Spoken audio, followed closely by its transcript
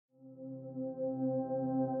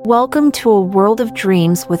Welcome to a world of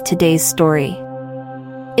dreams with today's story.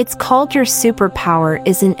 It's called Your Superpower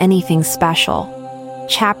Isn't Anything Special.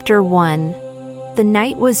 Chapter 1. The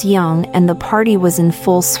night was young and the party was in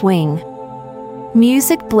full swing.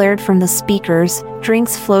 Music blared from the speakers,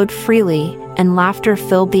 drinks flowed freely, and laughter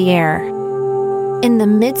filled the air. In the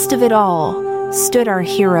midst of it all, stood our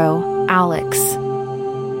hero, Alex.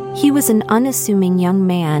 He was an unassuming young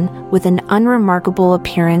man with an unremarkable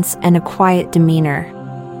appearance and a quiet demeanor.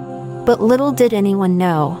 But little did anyone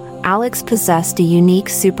know, Alex possessed a unique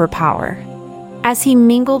superpower. As he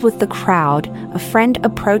mingled with the crowd, a friend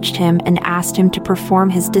approached him and asked him to perform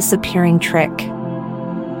his disappearing trick.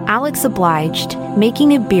 Alex obliged,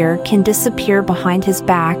 making a beer can disappear behind his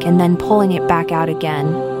back and then pulling it back out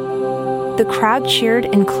again. The crowd cheered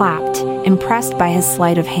and clapped, impressed by his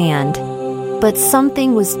sleight of hand. But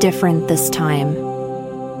something was different this time.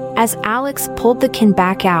 As Alex pulled the can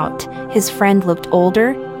back out, his friend looked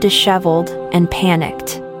older, disheveled, and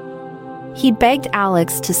panicked. He begged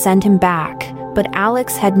Alex to send him back, but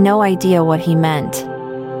Alex had no idea what he meant.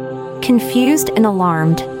 Confused and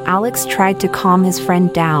alarmed, Alex tried to calm his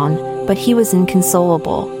friend down, but he was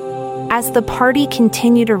inconsolable. As the party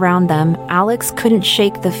continued around them, Alex couldn't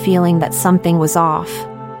shake the feeling that something was off.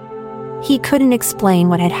 He couldn't explain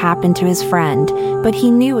what had happened to his friend, but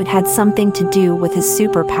he knew it had something to do with his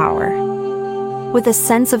superpower. With a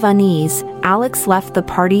sense of unease, Alex left the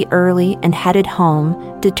party early and headed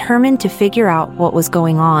home, determined to figure out what was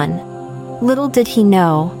going on. Little did he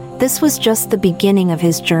know, this was just the beginning of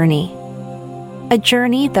his journey. A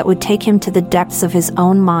journey that would take him to the depths of his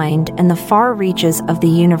own mind and the far reaches of the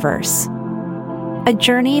universe. A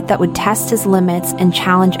journey that would test his limits and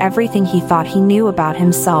challenge everything he thought he knew about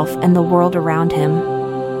himself and the world around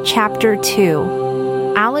him. Chapter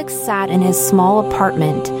 2. Alex sat in his small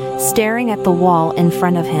apartment, staring at the wall in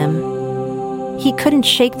front of him. He couldn't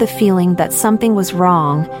shake the feeling that something was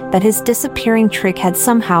wrong, that his disappearing trick had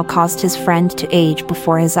somehow caused his friend to age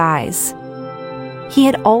before his eyes. He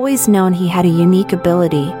had always known he had a unique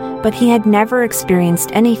ability, but he had never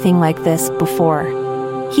experienced anything like this before.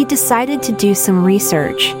 He decided to do some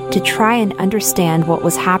research, to try and understand what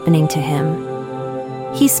was happening to him.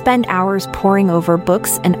 He spent hours poring over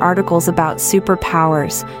books and articles about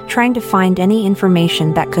superpowers, trying to find any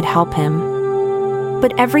information that could help him.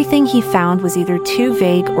 But everything he found was either too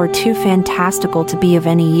vague or too fantastical to be of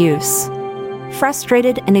any use.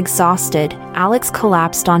 Frustrated and exhausted, Alex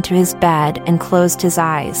collapsed onto his bed and closed his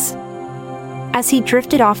eyes. As he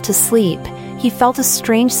drifted off to sleep, he felt a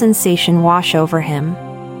strange sensation wash over him.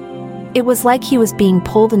 It was like he was being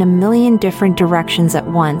pulled in a million different directions at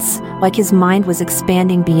once, like his mind was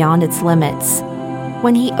expanding beyond its limits.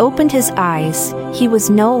 When he opened his eyes, he was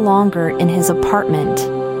no longer in his apartment.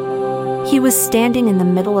 He was standing in the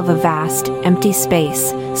middle of a vast, empty space,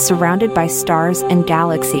 surrounded by stars and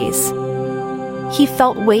galaxies. He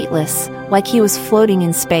felt weightless, like he was floating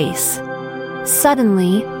in space.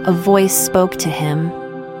 Suddenly, a voice spoke to him.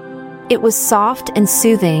 It was soft and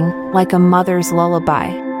soothing, like a mother's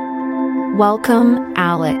lullaby. Welcome,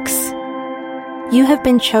 Alex. You have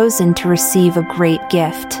been chosen to receive a great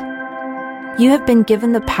gift. You have been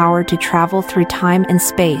given the power to travel through time and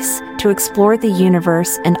space, to explore the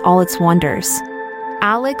universe and all its wonders.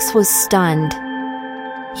 Alex was stunned.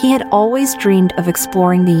 He had always dreamed of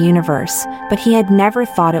exploring the universe, but he had never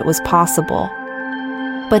thought it was possible.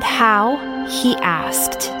 But how? He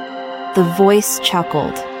asked. The voice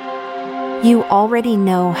chuckled. You already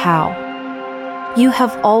know how. You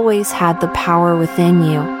have always had the power within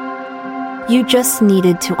you. You just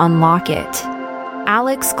needed to unlock it.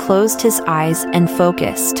 Alex closed his eyes and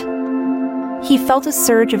focused. He felt a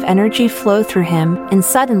surge of energy flow through him, and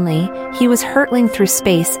suddenly, he was hurtling through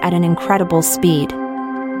space at an incredible speed.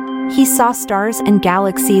 He saw stars and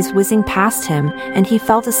galaxies whizzing past him, and he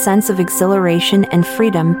felt a sense of exhilaration and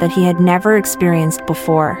freedom that he had never experienced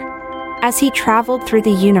before. As he traveled through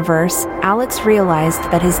the universe, Alex realized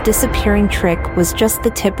that his disappearing trick was just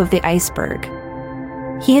the tip of the iceberg.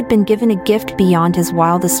 He had been given a gift beyond his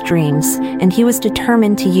wildest dreams, and he was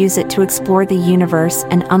determined to use it to explore the universe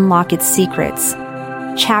and unlock its secrets.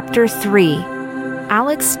 Chapter 3.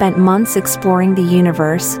 Alex spent months exploring the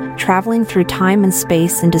universe, traveling through time and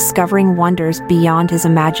space and discovering wonders beyond his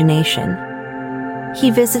imagination. He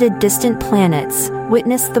visited distant planets,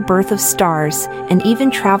 witnessed the birth of stars, and even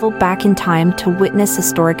traveled back in time to witness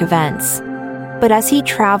historic events. But as he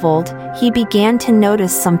traveled, he began to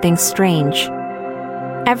notice something strange.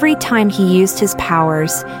 Every time he used his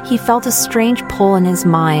powers, he felt a strange pull in his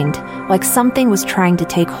mind, like something was trying to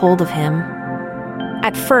take hold of him.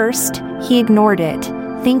 At first, he ignored it,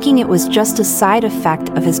 thinking it was just a side effect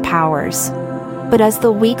of his powers. But as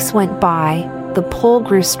the weeks went by, the pull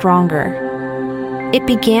grew stronger. It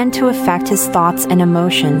began to affect his thoughts and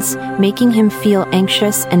emotions, making him feel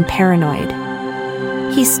anxious and paranoid.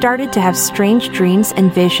 He started to have strange dreams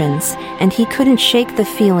and visions, and he couldn't shake the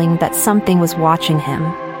feeling that something was watching him.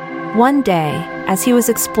 One day, as he was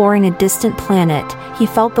exploring a distant planet, he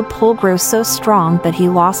felt the pull grow so strong that he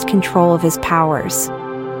lost control of his powers.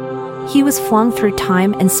 He was flung through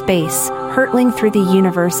time and space, hurtling through the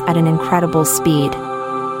universe at an incredible speed.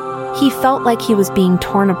 He felt like he was being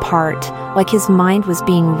torn apart, like his mind was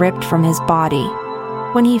being ripped from his body.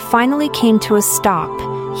 When he finally came to a stop,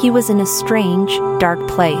 he was in a strange, dark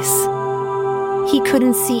place. He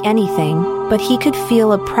couldn't see anything, but he could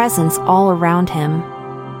feel a presence all around him.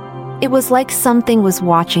 It was like something was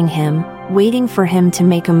watching him, waiting for him to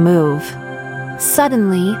make a move.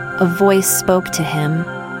 Suddenly, a voice spoke to him.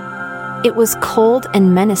 It was cold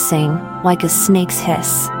and menacing, like a snake's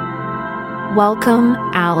hiss. "Welcome,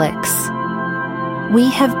 Alex. We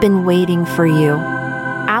have been waiting for you."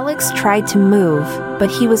 Alex tried to move, but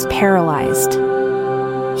he was paralyzed.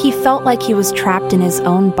 He felt like he was trapped in his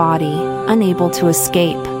own body, unable to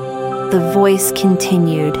escape. The voice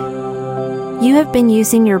continued. "You have been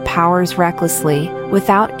using your powers recklessly,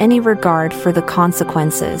 without any regard for the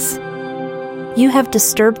consequences. You have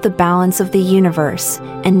disturbed the balance of the universe,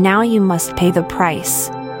 and now you must pay the price."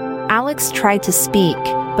 Alex tried to speak,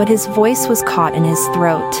 but his voice was caught in his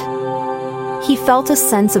throat. He felt a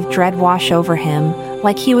sense of dread wash over him,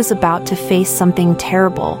 like he was about to face something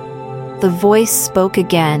terrible. The voice spoke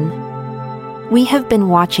again. "We have been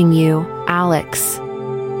watching you, Alex.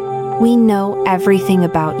 We know everything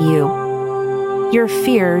about you. Your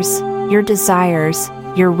fears, your desires,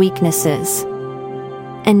 your weaknesses.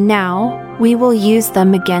 And now, we will use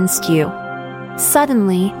them against you."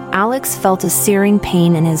 Suddenly, Alex felt a searing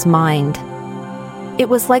pain in his mind. It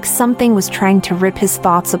was like something was trying to rip his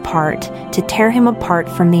thoughts apart, to tear him apart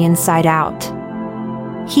from the inside out.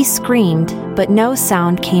 He screamed, but no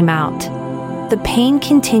sound came out. The pain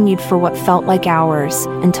continued for what felt like hours,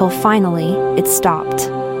 until finally, it stopped.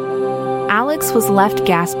 Alex was left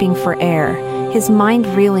gasping for air, his mind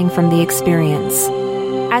reeling from the experience.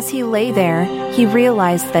 As he lay there, he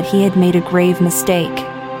realized that he had made a grave mistake.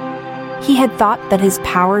 He had thought that his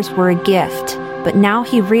powers were a gift, but now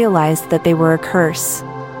he realized that they were a curse.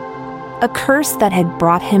 A curse that had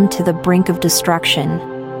brought him to the brink of destruction.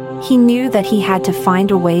 He knew that he had to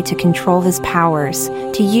find a way to control his powers,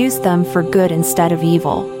 to use them for good instead of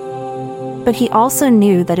evil. But he also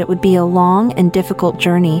knew that it would be a long and difficult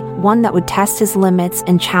journey, one that would test his limits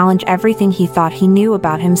and challenge everything he thought he knew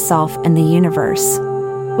about himself and the universe.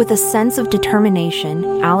 With a sense of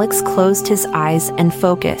determination, Alex closed his eyes and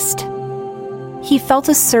focused. He felt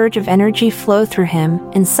a surge of energy flow through him,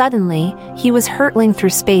 and suddenly, he was hurtling through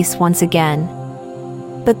space once again.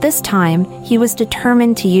 But this time, he was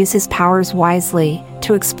determined to use his powers wisely,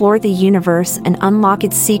 to explore the universe and unlock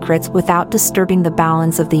its secrets without disturbing the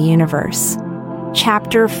balance of the universe.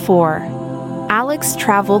 Chapter 4. Alex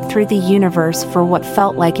traveled through the universe for what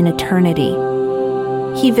felt like an eternity.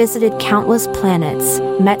 He visited countless planets,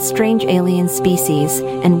 met strange alien species,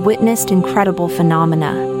 and witnessed incredible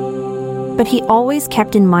phenomena. But he always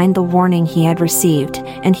kept in mind the warning he had received,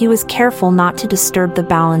 and he was careful not to disturb the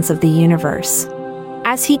balance of the universe.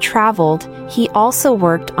 As he traveled, he also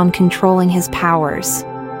worked on controlling his powers.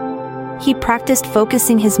 He practiced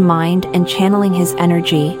focusing his mind and channeling his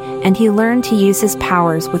energy, and he learned to use his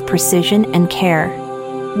powers with precision and care.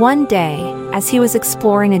 One day, as he was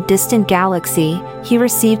exploring a distant galaxy, he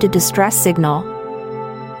received a distress signal.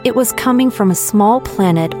 It was coming from a small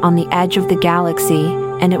planet on the edge of the galaxy,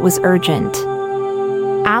 and it was urgent.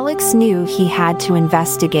 Alex knew he had to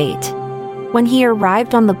investigate. When he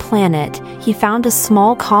arrived on the planet, he found a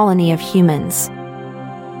small colony of humans.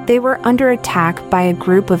 They were under attack by a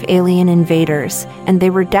group of alien invaders, and they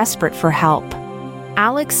were desperate for help.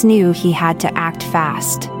 Alex knew he had to act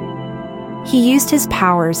fast. He used his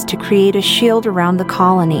powers to create a shield around the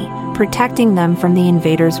colony, protecting them from the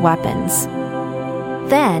invaders' weapons.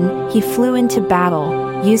 Then, he flew into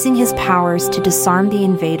battle, using his powers to disarm the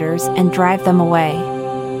invaders and drive them away.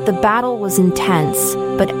 The battle was intense,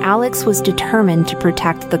 but Alex was determined to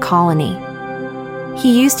protect the colony.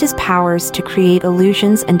 He used his powers to create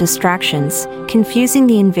illusions and distractions, confusing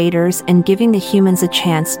the invaders and giving the humans a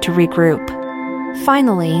chance to regroup.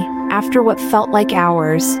 Finally, after what felt like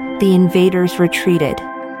hours, the invaders retreated.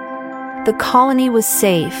 The colony was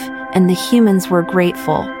safe, and the humans were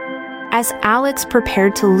grateful. As Alex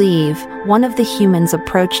prepared to leave, one of the humans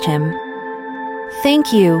approached him.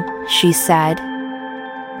 "Thank you," she said.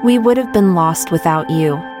 "We would have been lost without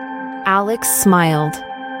you." Alex smiled.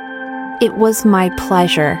 It was my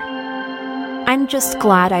pleasure. I'm just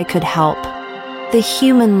glad I could help. The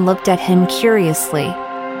human looked at him curiously.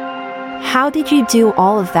 How did you do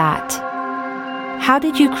all of that? How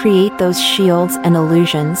did you create those shields and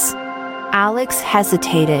illusions? Alex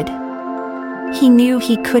hesitated. He knew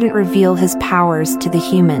he couldn't reveal his powers to the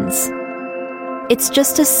humans. It's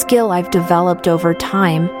just a skill I've developed over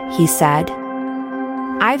time, he said.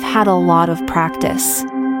 I've had a lot of practice.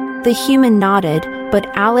 The human nodded, but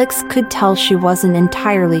Alex could tell she wasn't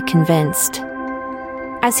entirely convinced.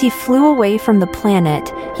 As he flew away from the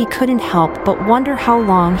planet, he couldn't help but wonder how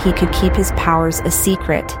long he could keep his powers a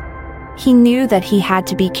secret. He knew that he had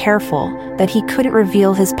to be careful, that he couldn't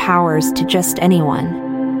reveal his powers to just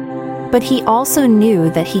anyone. But he also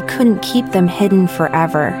knew that he couldn't keep them hidden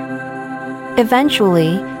forever.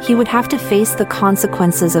 Eventually, he would have to face the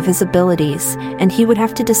consequences of his abilities, and he would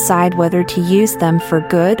have to decide whether to use them for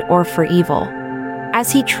good or for evil.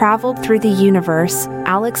 As he traveled through the universe,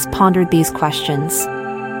 Alex pondered these questions.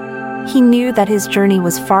 He knew that his journey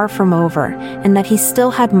was far from over, and that he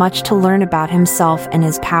still had much to learn about himself and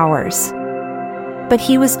his powers. But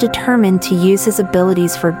he was determined to use his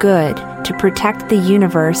abilities for good, to protect the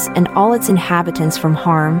universe and all its inhabitants from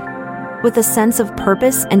harm. With a sense of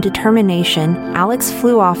purpose and determination, Alex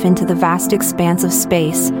flew off into the vast expanse of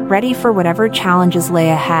space, ready for whatever challenges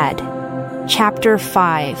lay ahead. Chapter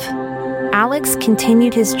 5. Alex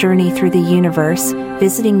continued his journey through the universe,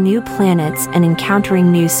 visiting new planets and encountering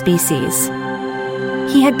new species.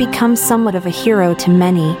 He had become somewhat of a hero to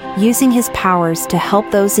many, using his powers to help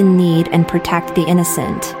those in need and protect the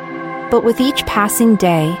innocent. But with each passing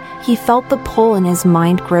day, he felt the pull in his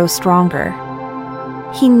mind grow stronger.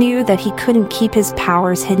 He knew that he couldn't keep his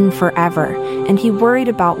powers hidden forever, and he worried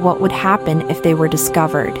about what would happen if they were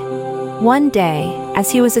discovered. One day,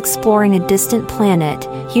 as he was exploring a distant planet,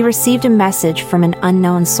 he received a message from an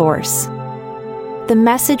unknown source. The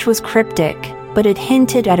message was cryptic, but it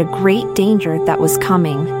hinted at a great danger that was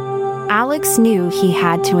coming. Alex knew he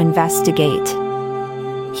had to investigate.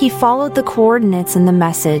 He followed the coordinates in the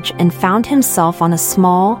message and found himself on a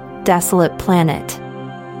small, desolate planet.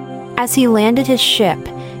 As he landed his ship,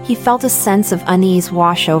 he felt a sense of unease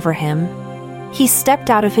wash over him. He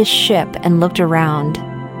stepped out of his ship and looked around.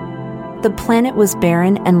 The planet was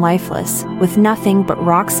barren and lifeless, with nothing but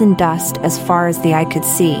rocks and dust as far as the eye could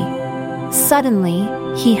see. Suddenly,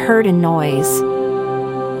 he heard a noise.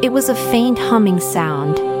 It was a faint humming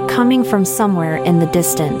sound, coming from somewhere in the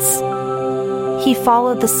distance. He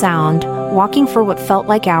followed the sound, walking for what felt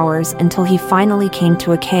like hours until he finally came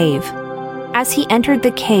to a cave. As he entered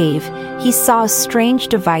the cave, he saw a strange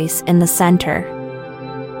device in the center.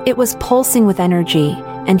 It was pulsing with energy,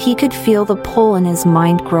 and he could feel the pull in his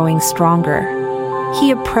mind growing stronger.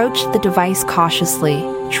 He approached the device cautiously,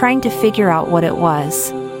 trying to figure out what it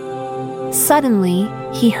was. Suddenly,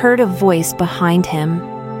 he heard a voice behind him.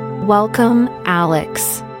 "Welcome,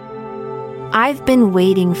 Alex. I've been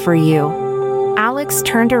waiting for you." Alex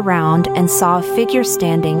turned around and saw a figure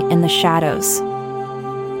standing in the shadows.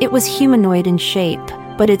 It was humanoid in shape,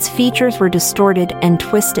 but its features were distorted and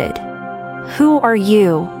twisted. "Who are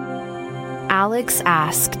you?" Alex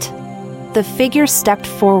asked. The figure stepped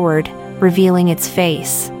forward, revealing its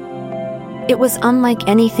face. It was unlike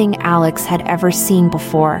anything Alex had ever seen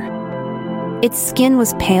before. Its skin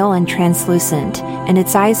was pale and translucent, and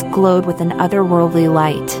its eyes glowed with an otherworldly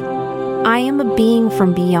light. "I am a being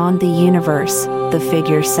from beyond the universe," the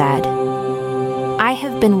figure said. "I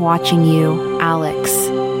have been watching you, Alex.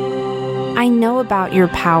 I know about your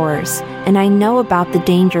powers, and I know about the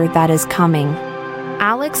danger that is coming."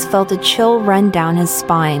 Alex felt a chill run down his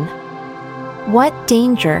spine. "What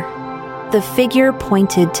danger?" The figure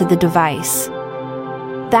pointed to the device.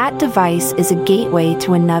 "That device is a gateway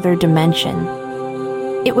to another dimension.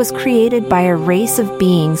 It was created by a race of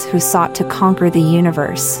beings who sought to conquer the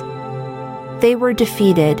universe. They were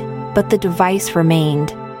defeated, but the device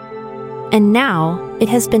remained. And now, it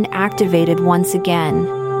has been activated once again."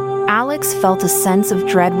 Alex felt a sense of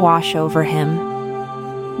dread wash over him.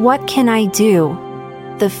 "What can I do?"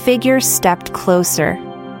 The figure stepped closer.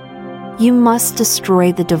 "You must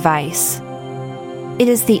destroy the device. It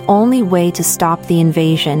is the only way to stop the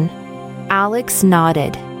invasion." Alex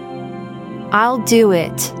nodded. "I'll do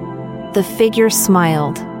it." The figure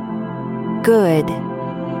smiled. "Good.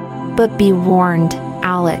 But be warned,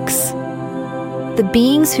 Alex. The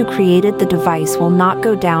beings who created the device will not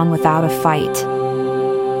go down without a fight.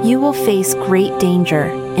 You will face great danger,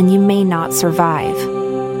 and you may not survive."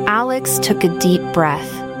 Alex took a deep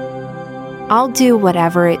breath. "I'll do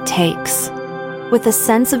whatever it takes." With a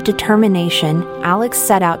sense of determination, Alex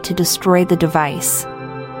set out to destroy the device.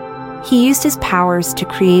 He used his powers to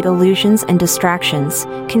create illusions and distractions,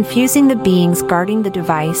 confusing the beings guarding the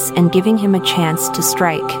device and giving him a chance to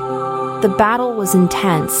strike. The battle was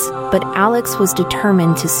intense, but Alex was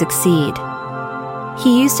determined to succeed.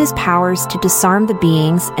 He used his powers to disarm the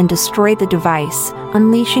beings and destroy the device,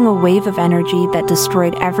 unleashing a wave of energy that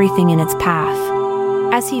destroyed everything in its path.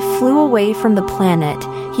 As he flew away from the planet,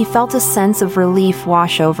 he felt a sense of relief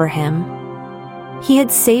wash over him. He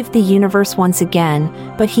had saved the universe once again,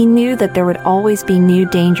 but he knew that there would always be new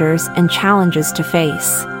dangers and challenges to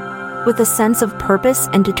face. With a sense of purpose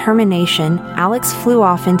and determination, Alex flew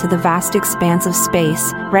off into the vast expanse of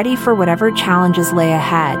space, ready for whatever challenges lay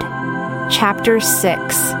ahead. Chapter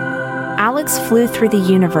 6. Alex flew through the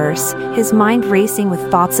universe, his mind racing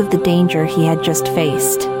with thoughts of the danger he had just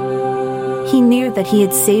faced. He knew that he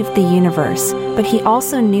had saved the universe, but he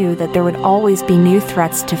also knew that there would always be new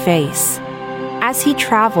threats to face. As he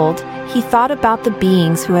traveled, he thought about the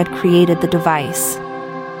beings who had created the device.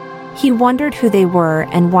 He wondered who they were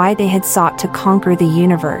and why they had sought to conquer the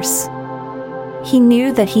universe. He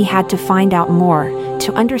knew that he had to find out more,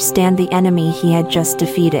 to understand the enemy he had just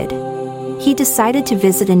defeated. He decided to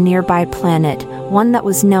visit a nearby planet, one that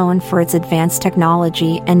was known for its advanced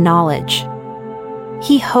technology and knowledge.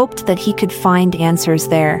 He hoped that he could find answers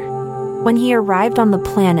there. When he arrived on the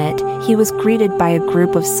planet, he was greeted by a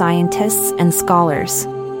group of scientists and scholars.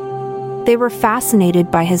 They were fascinated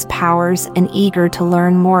by his powers and eager to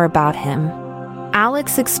learn more about him.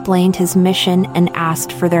 Alex explained his mission and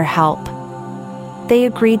asked for their help. They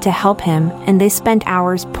agreed to help him, and they spent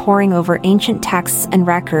hours poring over ancient texts and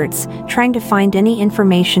records, trying to find any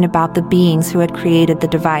information about the beings who had created the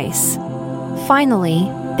device. Finally,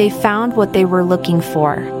 they found what they were looking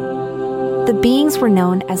for. The beings were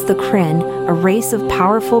known as the Kryn, a race of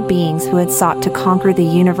powerful beings who had sought to conquer the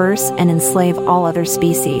universe and enslave all other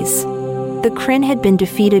species. The Kryn had been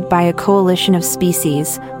defeated by a coalition of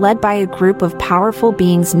species, led by a group of powerful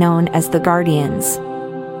beings known as the Guardians.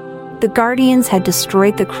 The Guardians had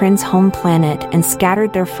destroyed the Kryn's home planet and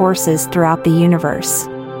scattered their forces throughout the universe.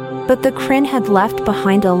 But the Kryn had left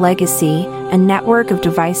behind a legacy, a network of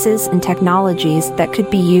devices and technologies that could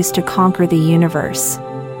be used to conquer the universe.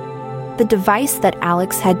 The device that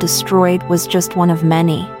Alex had destroyed was just one of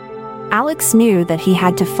many. Alex knew that he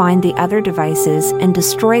had to find the other devices and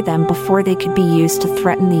destroy them before they could be used to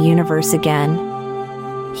threaten the universe again.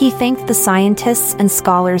 He thanked the scientists and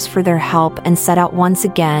scholars for their help and set out once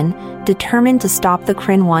again, determined to stop the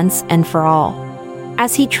Kryn once and for all.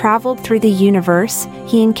 As he traveled through the universe,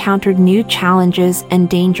 he encountered new challenges and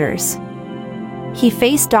dangers. He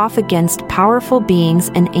faced off against powerful beings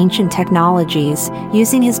and ancient technologies,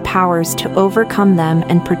 using his powers to overcome them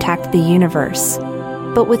and protect the universe.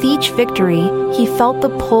 But with each victory, he felt the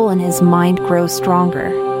pull in his mind grow stronger.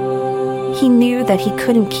 He knew that he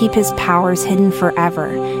couldn't keep his powers hidden forever,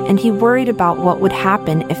 and he worried about what would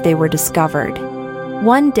happen if they were discovered.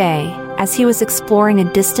 One day, as he was exploring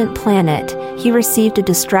a distant planet, he received a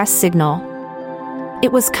distress signal.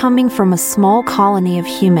 It was coming from a small colony of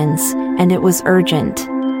humans, and it was urgent.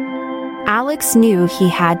 Alex knew he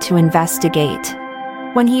had to investigate.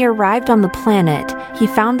 When he arrived on the planet, he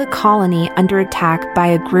found the colony under attack by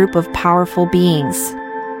a group of powerful beings.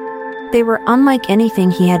 They were unlike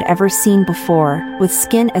anything he had ever seen before, with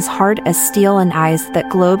skin as hard as steel and eyes that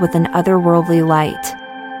glowed with an otherworldly light.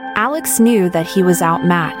 Alex knew that he was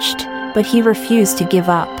outmatched, but he refused to give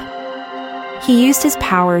up. He used his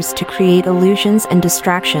powers to create illusions and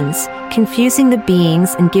distractions, confusing the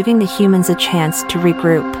beings and giving the humans a chance to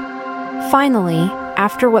regroup. Finally,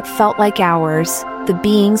 after what felt like hours, the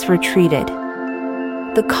beings retreated.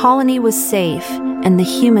 The colony was safe, and the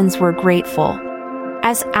humans were grateful.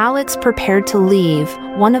 As Alex prepared to leave,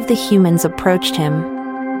 one of the humans approached him.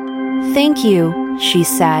 "Thank you," she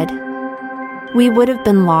said. "We would have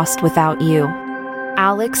been lost without you."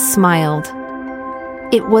 Alex smiled.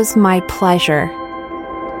 "It was my pleasure.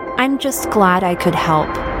 I'm just glad I could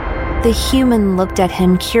help." The human looked at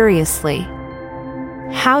him curiously.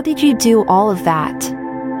 "How did you do all of that?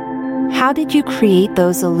 How did you create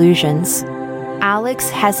those illusions?" Alex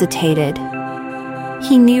hesitated.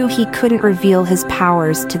 He knew he couldn't reveal his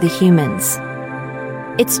powers to the humans.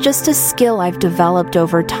 "It's just a skill I've developed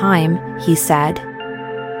over time," he said.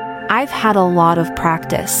 "I've had a lot of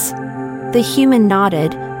practice." The human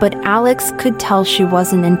nodded, but Alex could tell she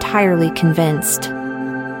wasn't entirely convinced.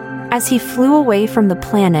 As he flew away from the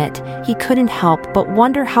planet, he couldn't help but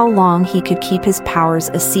wonder how long he could keep his powers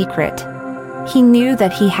a secret. He knew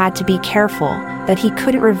that he had to be careful, that he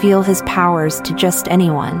couldn't reveal his powers to just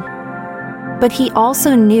anyone. But he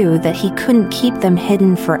also knew that he couldn't keep them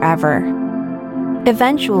hidden forever.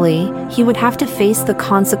 Eventually, he would have to face the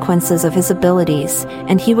consequences of his abilities,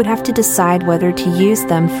 and he would have to decide whether to use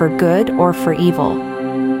them for good or for evil.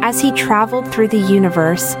 As he traveled through the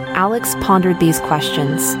universe, Alex pondered these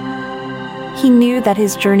questions. He knew that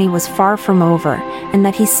his journey was far from over, and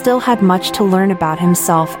that he still had much to learn about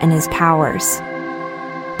himself and his powers.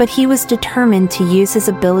 But he was determined to use his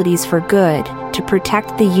abilities for good, to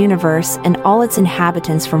protect the universe and all its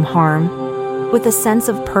inhabitants from harm. With a sense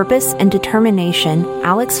of purpose and determination,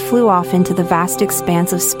 Alex flew off into the vast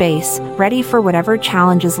expanse of space, ready for whatever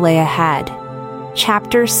challenges lay ahead.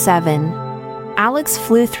 Chapter 7. Alex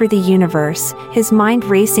flew through the universe, his mind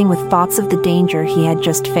racing with thoughts of the danger he had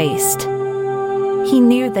just faced. He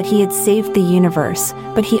knew that he had saved the universe,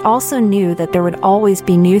 but he also knew that there would always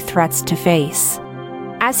be new threats to face.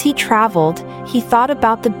 As he traveled, he thought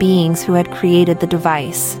about the beings who had created the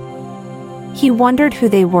device. He wondered who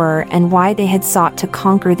they were and why they had sought to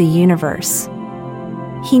conquer the universe.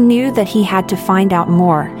 He knew that he had to find out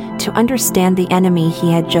more, to understand the enemy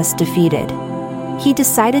he had just defeated. He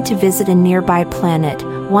decided to visit a nearby planet,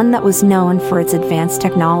 one that was known for its advanced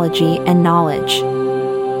technology and knowledge.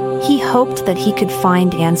 He hoped that he could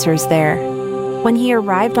find answers there. When he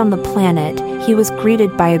arrived on the planet, he was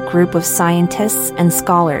greeted by a group of scientists and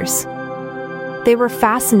scholars. They were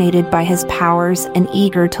fascinated by his powers and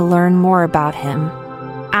eager to learn more about him.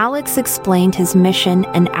 Alex explained his mission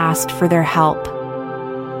and asked for their help.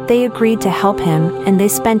 They agreed to help him, and they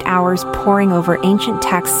spent hours poring over ancient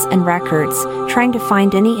texts and records, trying to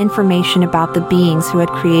find any information about the beings who had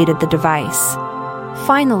created the device.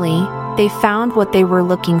 Finally, they found what they were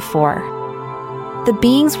looking for. The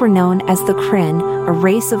beings were known as the Kryn, a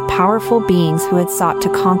race of powerful beings who had sought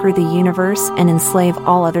to conquer the universe and enslave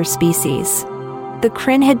all other species. The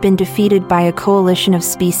Kryn had been defeated by a coalition of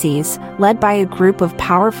species, led by a group of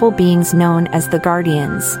powerful beings known as the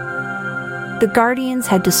Guardians. The Guardians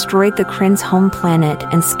had destroyed the Kryn's home planet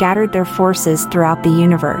and scattered their forces throughout the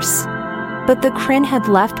universe. But the Kryn had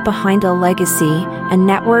left behind a legacy, a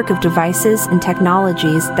network of devices and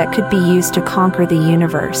technologies that could be used to conquer the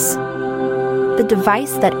universe. The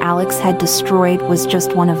device that Alex had destroyed was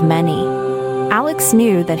just one of many. Alex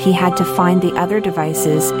knew that he had to find the other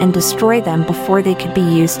devices and destroy them before they could be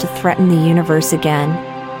used to threaten the universe again.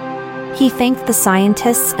 He thanked the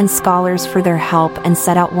scientists and scholars for their help and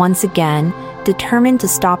set out once again, determined to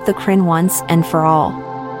stop the Kryn once and for all.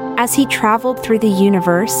 As he traveled through the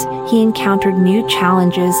universe, he encountered new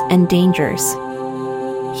challenges and dangers.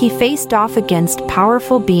 He faced off against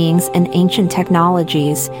powerful beings and ancient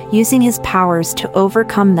technologies, using his powers to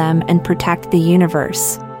overcome them and protect the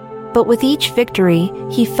universe. But with each victory,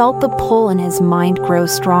 he felt the pull in his mind grow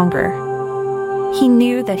stronger. He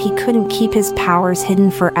knew that he couldn't keep his powers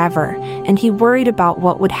hidden forever, and he worried about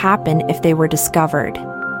what would happen if they were discovered.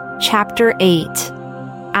 Chapter 8.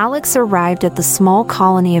 Alex arrived at the small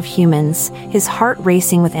colony of humans, his heart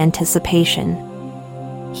racing with anticipation.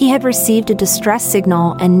 He had received a distress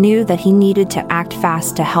signal and knew that he needed to act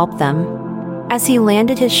fast to help them. As he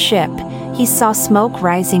landed his ship, he saw smoke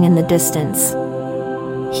rising in the distance.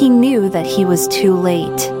 He knew that he was too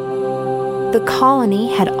late. The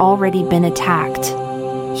colony had already been attacked.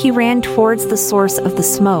 He ran towards the source of the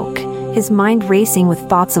smoke, his mind racing with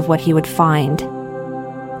thoughts of what he would find.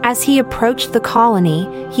 As he approached the colony,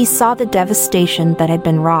 he saw the devastation that had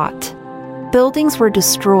been wrought. Buildings were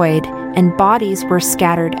destroyed, and bodies were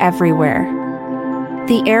scattered everywhere.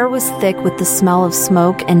 The air was thick with the smell of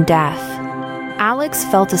smoke and death. Alex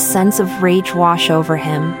felt a sense of rage wash over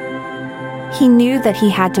him. He knew that he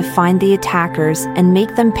had to find the attackers and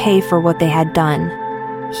make them pay for what they had done.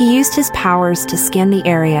 He used his powers to scan the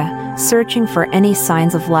area, searching for any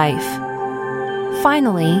signs of life.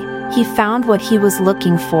 Finally, he found what he was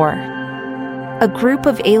looking for. A group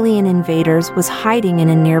of alien invaders was hiding in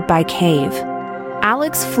a nearby cave.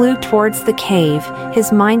 Alex flew towards the cave,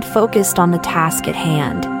 his mind focused on the task at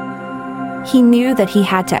hand. He knew that he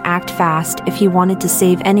had to act fast if he wanted to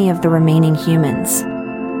save any of the remaining humans.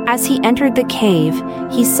 As he entered the cave,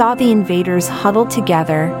 he saw the invaders huddled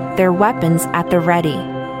together, their weapons at the ready.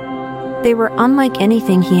 They were unlike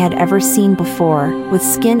anything he had ever seen before, with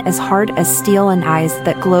skin as hard as steel and eyes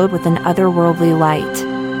that glowed with an otherworldly light.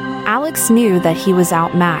 Alex knew that he was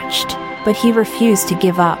outmatched, but he refused to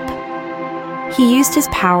give up. He used his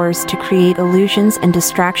powers to create illusions and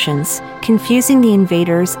distractions, confusing the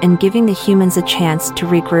invaders and giving the humans a chance to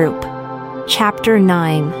regroup. Chapter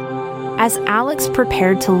 9. As Alex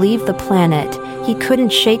prepared to leave the planet, he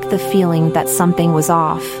couldn't shake the feeling that something was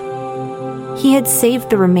off. He had saved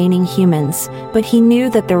the remaining humans, but he knew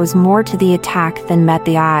that there was more to the attack than met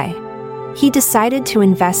the eye. He decided to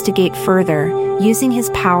investigate further, using his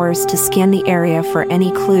powers to scan the area for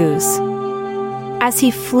any clues. As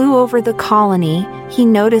he flew over the colony, he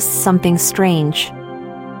noticed something strange.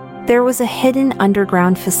 There was a hidden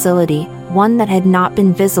underground facility, one that had not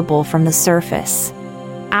been visible from the surface.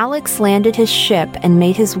 Alex landed his ship and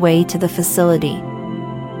made his way to the facility.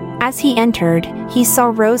 As he entered, he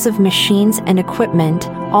saw rows of machines and equipment,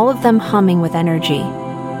 all of them humming with energy.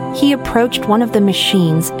 He approached one of the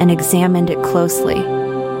machines and examined it closely.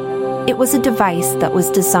 It was a device that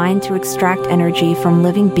was designed to extract energy from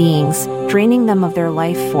living beings, draining them of their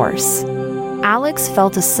life force. Alex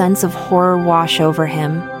felt a sense of horror wash over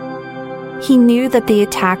him. He knew that the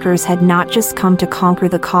attackers had not just come to conquer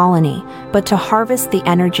the colony, but to harvest the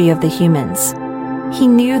energy of the humans. He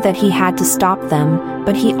knew that he had to stop them,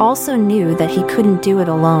 but he also knew that he couldn't do it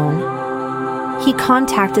alone. He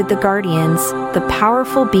contacted the Guardians, the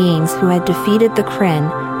powerful beings who had defeated the Kryn,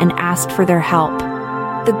 and asked for their help.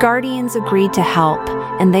 The Guardians agreed to help,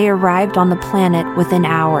 and they arrived on the planet within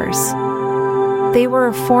hours. They were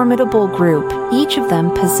a formidable group, each of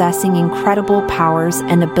them possessing incredible powers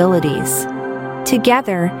and abilities.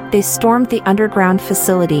 Together, they stormed the underground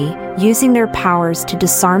facility, using their powers to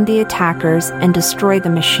disarm the attackers and destroy the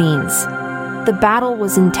machines. The battle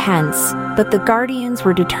was intense, but the Guardians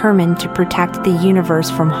were determined to protect the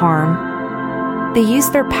universe from harm. They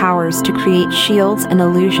used their powers to create shields and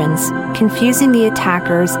illusions, confusing the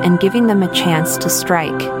attackers and giving them a chance to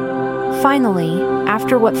strike. Finally,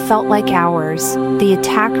 after what felt like hours, the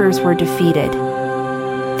attackers were defeated.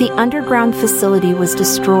 The underground facility was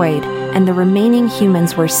destroyed, and the remaining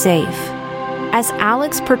humans were safe. As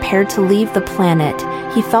Alex prepared to leave the planet,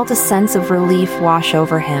 he felt a sense of relief wash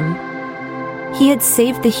over him. He had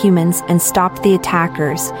saved the humans and stopped the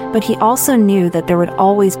attackers, but he also knew that there would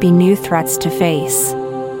always be new threats to face.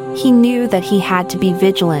 He knew that he had to be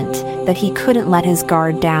vigilant, that he couldn't let his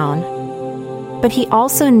guard down. But he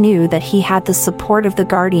also knew that he had the support of the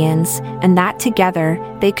Guardians, and that together,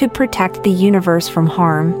 they could protect the universe from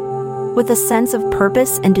harm. With a sense of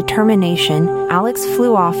purpose and determination, Alex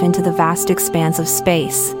flew off into the vast expanse of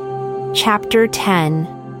space. Chapter 10.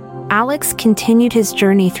 Alex continued his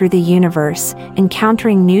journey through the universe,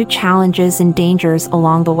 encountering new challenges and dangers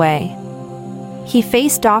along the way. He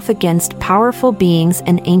faced off against powerful beings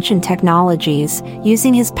and ancient technologies,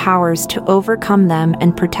 using his powers to overcome them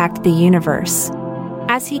and protect the universe.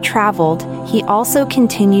 As he traveled, he also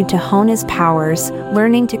continued to hone his powers,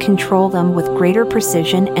 learning to control them with greater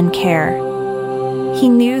precision and care. He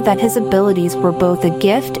knew that his abilities were both a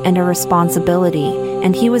gift and a responsibility,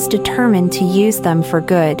 and he was determined to use them for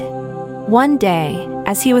good. One day,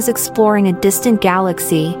 as he was exploring a distant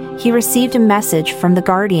galaxy, he received a message from the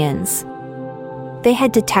Guardians. They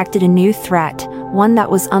had detected a new threat, one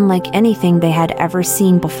that was unlike anything they had ever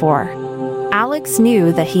seen before. Alex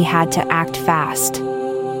knew that he had to act fast.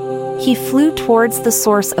 He flew towards the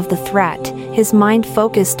source of the threat, his mind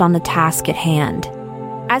focused on the task at hand.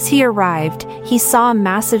 As he arrived, he saw a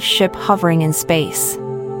massive ship hovering in space.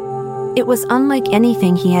 It was unlike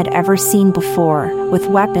anything he had ever seen before, with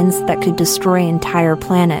weapons that could destroy entire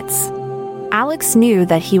planets. Alex knew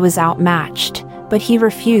that he was outmatched, but he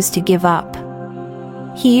refused to give up.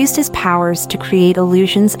 He used his powers to create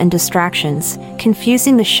illusions and distractions,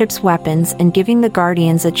 confusing the ship's weapons and giving the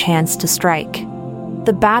Guardians a chance to strike.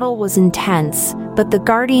 The battle was intense, but the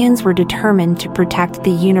Guardians were determined to protect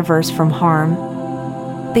the universe from harm.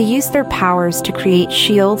 They used their powers to create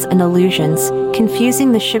shields and illusions,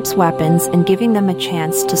 confusing the ship's weapons and giving them a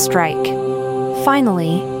chance to strike.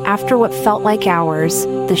 Finally, after what felt like hours,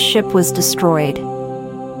 the ship was destroyed.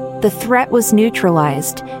 The threat was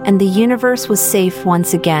neutralized, and the universe was safe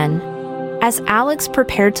once again. As Alex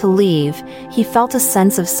prepared to leave, he felt a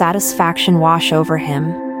sense of satisfaction wash over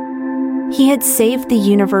him. He had saved the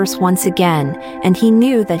universe once again, and he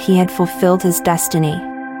knew that he had fulfilled his destiny.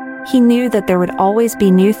 He knew that there would always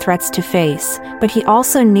be new threats to face, but he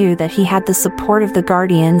also knew that he had the support of the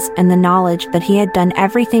Guardians and the knowledge that he had done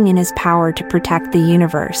everything in his power to protect the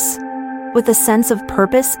universe. With a sense of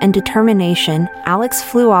purpose and determination, Alex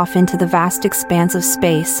flew off into the vast expanse of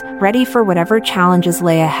space, ready for whatever challenges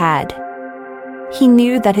lay ahead. He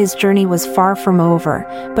knew that his journey was far from over,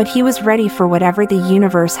 but he was ready for whatever the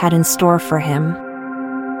universe had in store for him.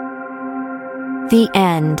 The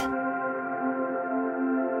end.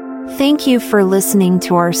 Thank you for listening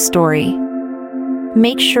to our story.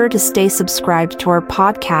 Make sure to stay subscribed to our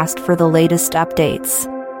podcast for the latest updates.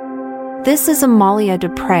 This is Amalia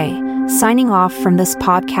Dupre, signing off from This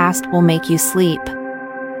Podcast Will Make You Sleep.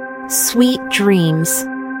 Sweet dreams.